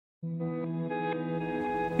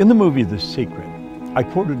In the movie The Secret, I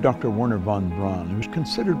quoted Dr. Wernher von Braun, who is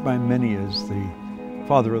considered by many as the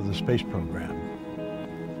father of the space program.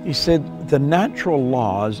 He said, "The natural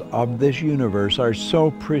laws of this universe are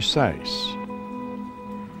so precise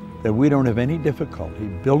that we don't have any difficulty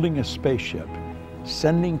building a spaceship,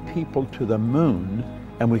 sending people to the moon,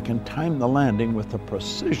 and we can time the landing with the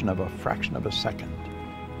precision of a fraction of a second."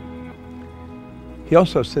 He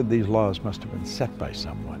also said these laws must have been set by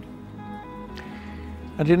someone.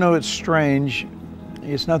 And you know, it's strange.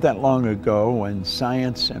 It's not that long ago when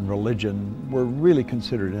science and religion were really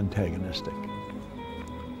considered antagonistic.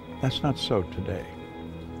 That's not so today.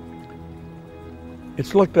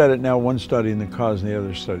 It's looked at it now, one studying the cause and the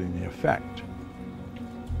other studying the effect.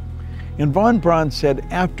 And von Braun said,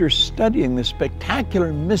 after studying the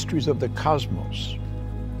spectacular mysteries of the cosmos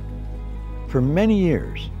for many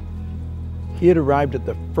years, he had arrived at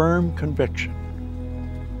the firm conviction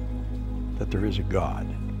that there is a God.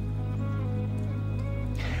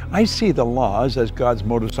 I see the laws as God's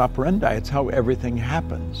modus operandi. It's how everything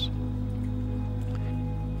happens.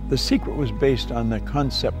 The Secret was based on the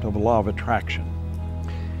concept of law of attraction.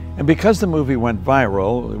 And because the movie went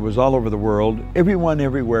viral, it was all over the world, everyone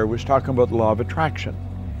everywhere was talking about the law of attraction.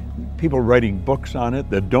 People writing books on it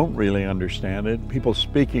that don't really understand it, people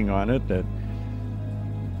speaking on it that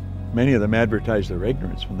many of them advertise their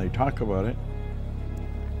ignorance when they talk about it.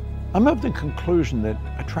 I'm of the conclusion that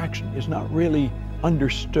attraction is not really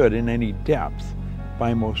understood in any depth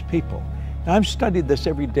by most people. Now, I've studied this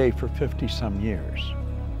every day for 50-some years.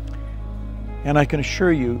 And I can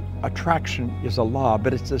assure you, attraction is a law,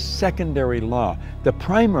 but it's a secondary law. The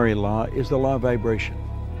primary law is the law of vibration.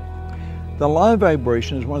 The law of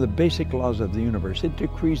vibration is one of the basic laws of the universe. It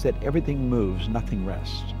decrees that everything moves, nothing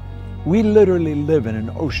rests. We literally live in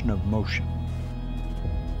an ocean of motion.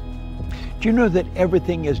 Do you know that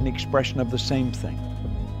everything is an expression of the same thing?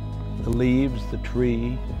 The leaves, the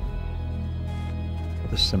tree,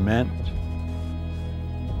 the cement,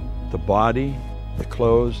 the body, the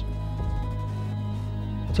clothes.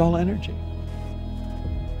 It's all energy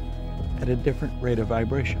at a different rate of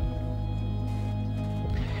vibration.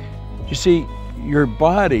 You see, your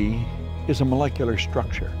body is a molecular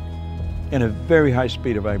structure in a very high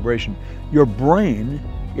speed of vibration. Your brain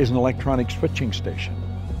is an electronic switching station.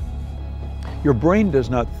 Your brain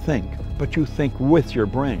does not think, but you think with your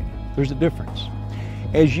brain. There's a difference.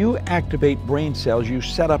 As you activate brain cells, you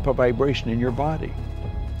set up a vibration in your body.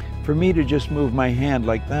 For me to just move my hand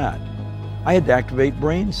like that, I had to activate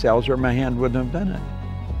brain cells or my hand wouldn't have done it.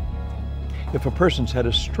 If a person's had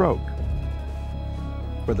a stroke,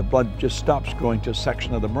 where the blood just stops going to a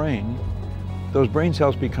section of the brain, those brain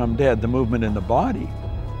cells become dead. The movement in the body,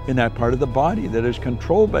 in that part of the body that is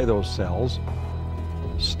controlled by those cells,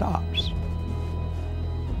 stops.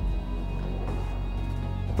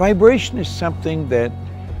 Vibration is something that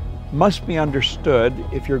must be understood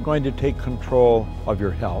if you're going to take control of your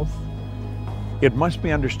health. It must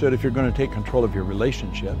be understood if you're going to take control of your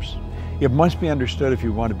relationships. It must be understood if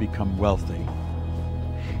you want to become wealthy.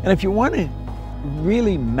 And if you want to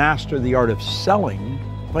really master the art of selling,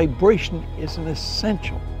 vibration is an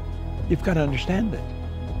essential. You've got to understand it.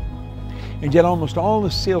 And yet almost all the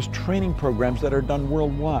sales training programs that are done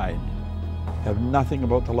worldwide have nothing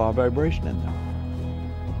about the law of vibration in them.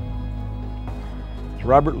 As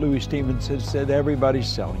Robert Louis Stevenson said, everybody's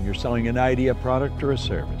selling. You're selling an idea, a product, or a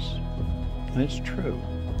service. And it's true.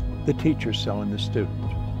 The teacher's selling the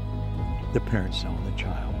student. The parent's selling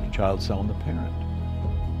the child selling the parent.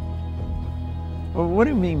 Well, what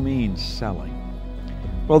do we mean selling?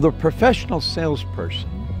 Well, the professional salesperson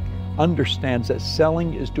understands that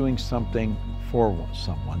selling is doing something for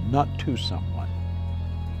someone, not to someone.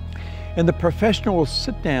 And the professional will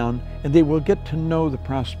sit down and they will get to know the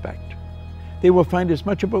prospect. They will find as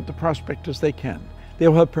much about the prospect as they can.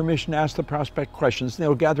 They'll have permission to ask the prospect questions.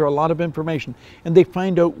 They'll gather a lot of information and they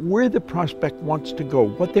find out where the prospect wants to go,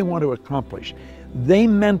 what they want to accomplish. They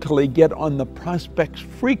mentally get on the prospect's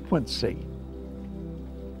frequency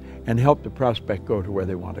and help the prospect go to where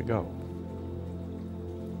they want to go.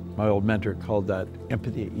 My old mentor called that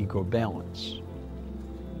empathy-ego balance,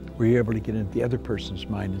 where you're able to get into the other person's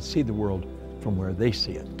mind and see the world from where they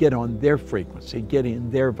see it. Get on their frequency, get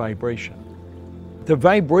in their vibration. The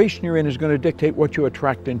vibration you're in is going to dictate what you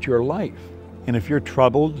attract into your life. And if you're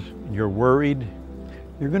troubled, you're worried,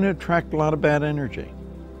 you're going to attract a lot of bad energy.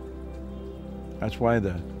 That's why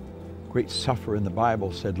the great sufferer in the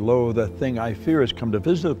Bible said, "Lo, the thing I fear has come to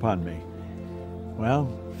visit upon me." Well,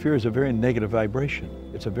 fear is a very negative vibration.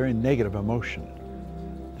 It's a very negative emotion.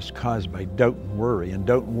 It's caused by doubt and worry, and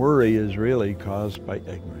doubt and worry is really caused by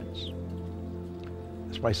ignorance.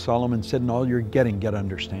 That's That's why Solomon said, in all you're getting, get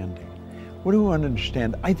understanding. What do we want to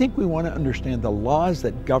understand? I think we want to understand the laws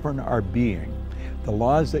that govern our being, the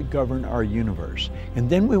laws that govern our universe. And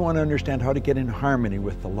then we want to understand how to get in harmony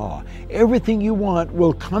with the law. Everything you want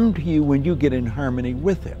will come to you when you get in harmony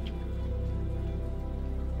with it.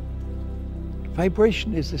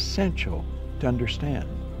 Vibration is essential to understand,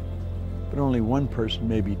 but only one person,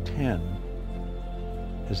 maybe 10,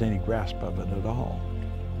 has any grasp of it at all.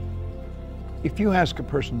 If you ask a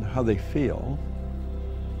person how they feel,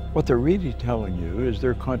 what they're really telling you is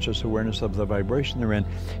their conscious awareness of the vibration they're in.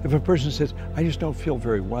 If a person says, I just don't feel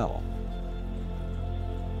very well,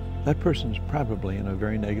 that person's probably in a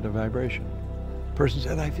very negative vibration. A person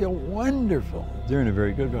said, I feel wonderful, they're in a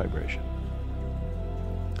very good vibration.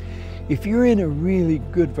 If you're in a really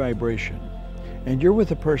good vibration and you're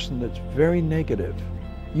with a person that's very negative,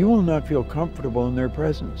 you will not feel comfortable in their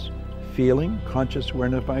presence. Feeling, conscious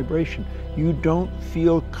awareness, vibration. You don't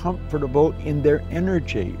feel comfortable in their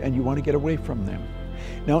energy and you want to get away from them.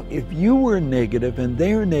 Now, if you were negative and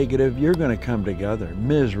they're negative, you're going to come together.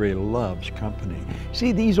 Misery loves company.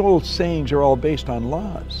 See, these old sayings are all based on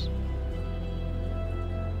laws.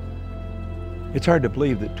 It's hard to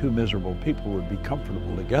believe that two miserable people would be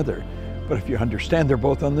comfortable together, but if you understand they're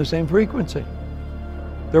both on the same frequency,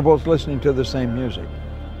 they're both listening to the same music.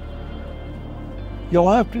 You'll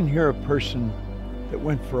often hear a person that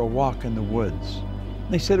went for a walk in the woods.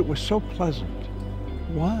 They said it was so pleasant.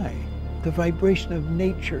 Why? The vibration of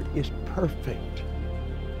nature is perfect.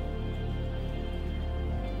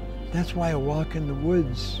 That's why a walk in the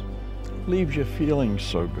woods leaves you feeling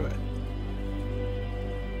so good.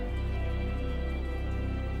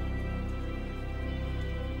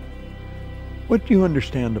 What do you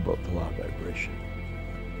understand about the law of vibration?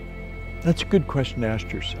 That's a good question to ask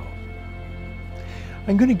yourself.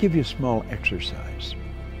 I'm going to give you a small exercise.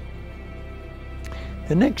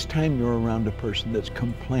 The next time you're around a person that's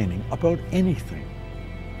complaining about anything,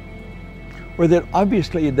 or that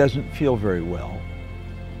obviously it doesn't feel very well,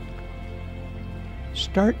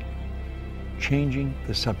 start changing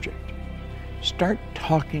the subject. Start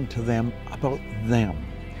talking to them,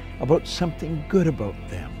 about something good about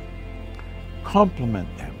them.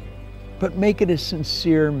 Compliment them, but make it a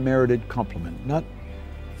sincere, merited compliment, not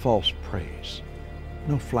false praise.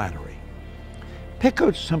 No flattery. Pick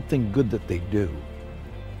out something good that they do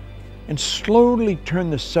and slowly turn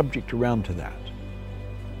the subject around to that.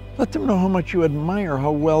 Let them know how much you admire how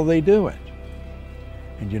well they do it.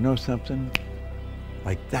 And you know something?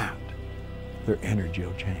 Like that, their energy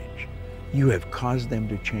will change. You have caused them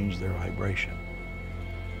to change their vibration.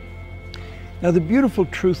 Now, the beautiful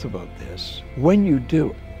truth about this, when you do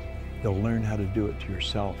it, you'll learn how to do it to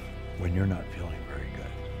yourself when you're not feeling very good.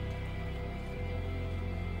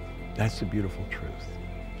 That's the beautiful truth.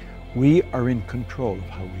 We are in control of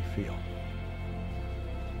how we feel.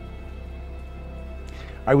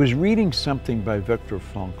 I was reading something by Viktor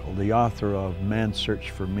Frankl, the author of Man's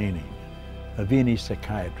Search for Meaning, a Viennese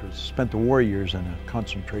psychiatrist, spent the war years in a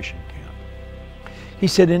concentration camp. He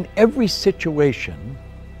said, in every situation,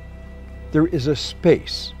 there is a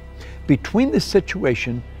space between the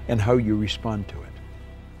situation and how you respond to it.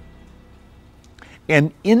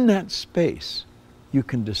 And in that space, you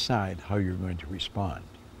can decide how you're going to respond.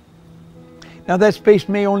 Now, that space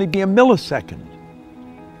may only be a millisecond,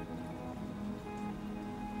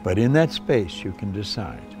 but in that space, you can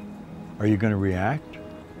decide, are you going to react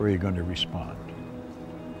or are you going to respond?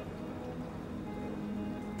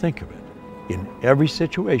 Think of it. In every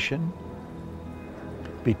situation,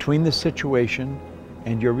 between the situation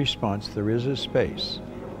and your response, there is a space.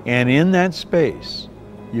 And in that space,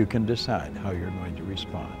 you can decide how you're going to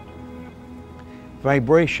respond.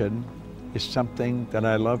 Vibration is something that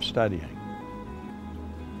I love studying.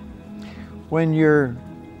 When you're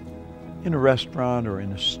in a restaurant or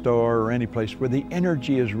in a store or any place where the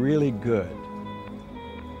energy is really good,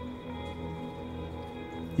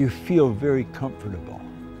 you feel very comfortable.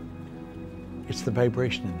 It's the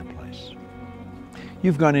vibration in the place.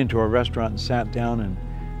 You've gone into a restaurant and sat down, and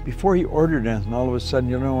before you ordered anything, all of a sudden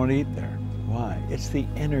you don't want to eat there. Why? It's the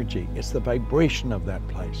energy, it's the vibration of that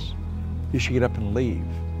place. You should get up and leave.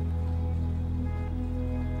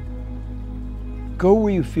 Go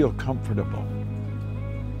where you feel comfortable.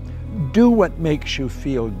 Do what makes you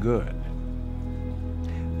feel good.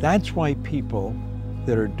 That's why people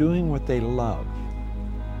that are doing what they love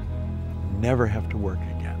never have to work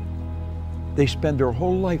again. They spend their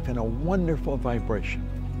whole life in a wonderful vibration.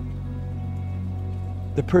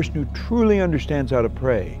 The person who truly understands how to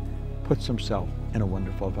pray puts himself in a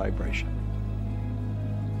wonderful vibration.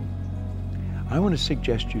 I want to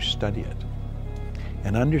suggest you study it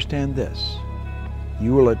and understand this.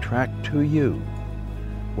 you will attract to you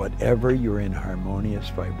whatever you're in harmonious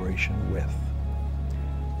vibration with.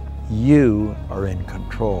 You are in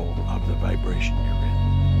control of the vibration you're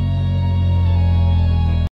in.